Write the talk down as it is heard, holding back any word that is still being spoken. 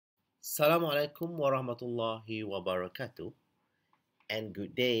Assalamualaikum warahmatullahi wabarakatuh and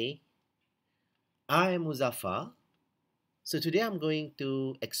good day. I am Muzaffar. So today I'm going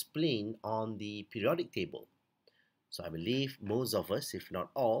to explain on the periodic table. So I believe most of us, if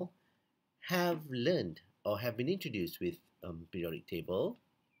not all, have learned or have been introduced with periodic table.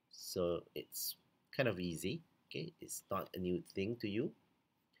 So it's kind of easy. Okay, it's not a new thing to you.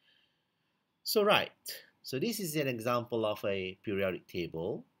 So right. So this is an example of a periodic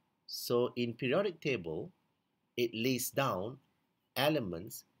table. So in periodic table, it lays down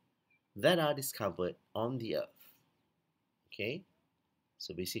elements that are discovered on the earth. Okay,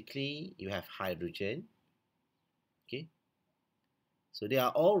 so basically you have hydrogen. Okay, so they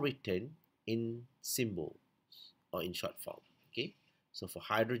are all written in symbols or in short form. Okay, so for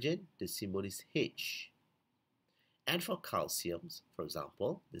hydrogen the symbol is H, and for calciums, for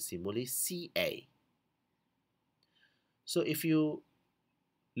example, the symbol is Ca. So if you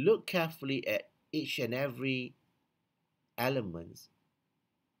look carefully at each and every elements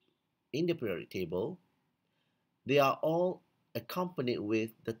in the periodic table, they are all accompanied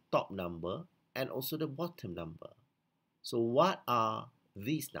with the top number and also the bottom number. So what are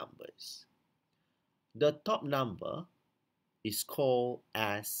these numbers? The top number is called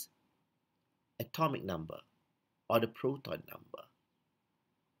as atomic number or the proton number.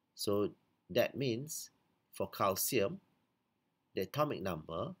 So that means for calcium, the atomic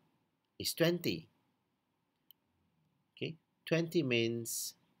number is 20. Okay, 20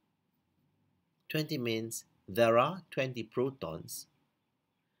 means there are 20 protons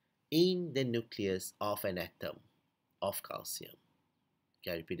in the nucleus of an atom of calcium.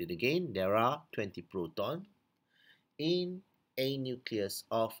 Okay, I repeat it again. There are 20 protons in a nucleus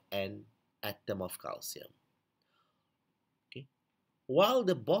of an atom of calcium. Okay. While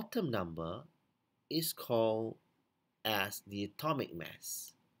the bottom number is called as the atomic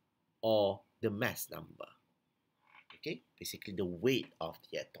mass or the mass number. Okay, basically the weight of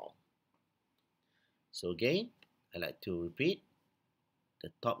the atom. So again, I like to repeat. The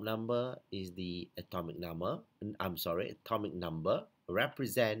top number is the atomic number. Atomic number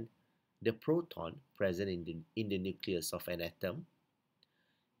represent the proton present in the nucleus of an atom,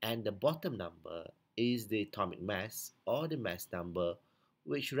 and the bottom number is the atomic mass or the mass number,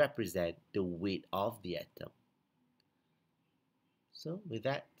 which represent the weight of the atom. So with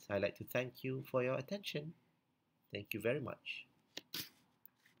that, I'd like to thank you for your attention. Thank you very much.